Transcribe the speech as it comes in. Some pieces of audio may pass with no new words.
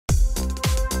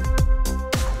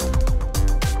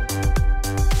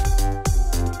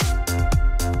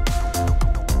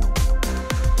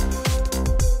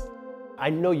I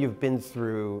know you've been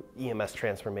through EMS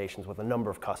transformations with a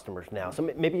number of customers now,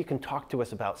 so maybe you can talk to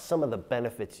us about some of the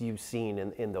benefits you've seen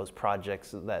in those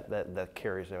projects that the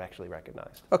carriers have actually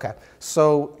recognized. Okay,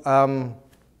 so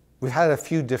we've had a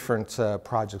few different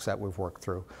projects that we've worked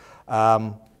through.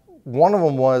 One of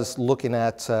them was looking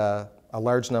at a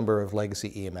large number of legacy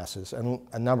EMSs and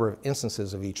a number of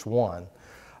instances of each one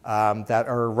that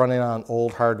are running on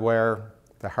old hardware.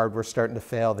 The hardware's starting to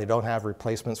fail. They don't have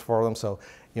replacements for them. So,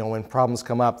 when problems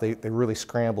come up, they really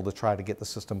scramble to try to get the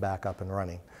system back up and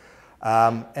running.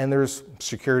 And there's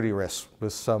security risks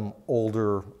with some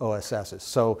older OSSs.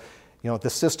 So, the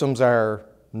systems are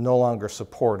no longer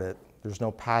supported. There's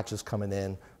no patches coming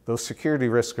in. Those security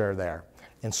risks are there.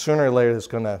 And sooner or later, there's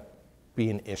going to be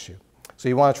an issue. So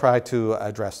you want to try to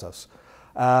address those.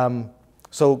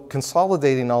 So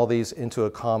consolidating all these into a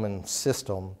common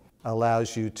system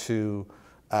allows you to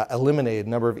eliminate a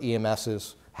number of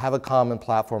EMSs, have a common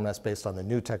platform that's based on the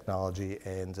new technology,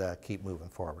 and keep moving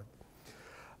forward.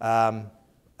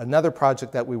 Another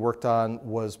project that we worked on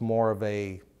was more of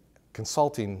a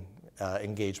consulting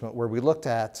engagement where we looked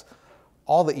at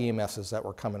all the EMSs that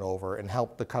were coming over and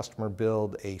helped the customer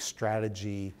build a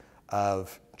strategy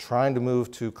of trying to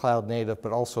move to cloud native,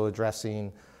 but also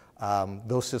addressing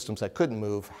those systems that couldn't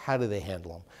move. How do they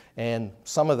handle them? And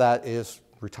some of that is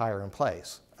retire in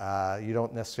place. You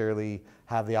don't necessarily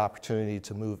have the opportunity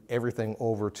to move everything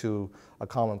over to a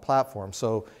common platform.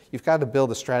 So you've got to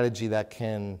build a strategy that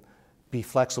can be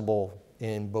flexible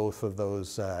in both of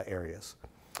those areas.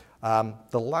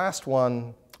 The last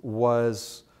one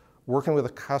was working with a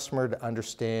customer to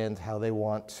understand how they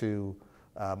want to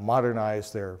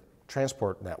modernize their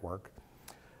transport network.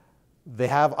 They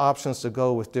have options to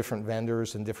go with different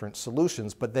vendors and different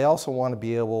solutions, but they also want to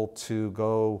be able to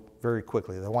go very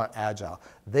quickly. They want agile.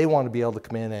 They want to be able to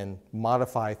come in and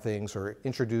modify things or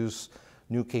introduce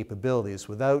new capabilities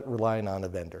without relying on a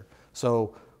vendor.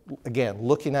 So again,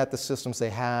 looking at the systems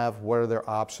they have, what are their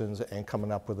options, and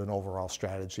coming up with an overall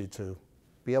strategy to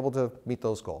be able to meet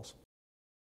those goals.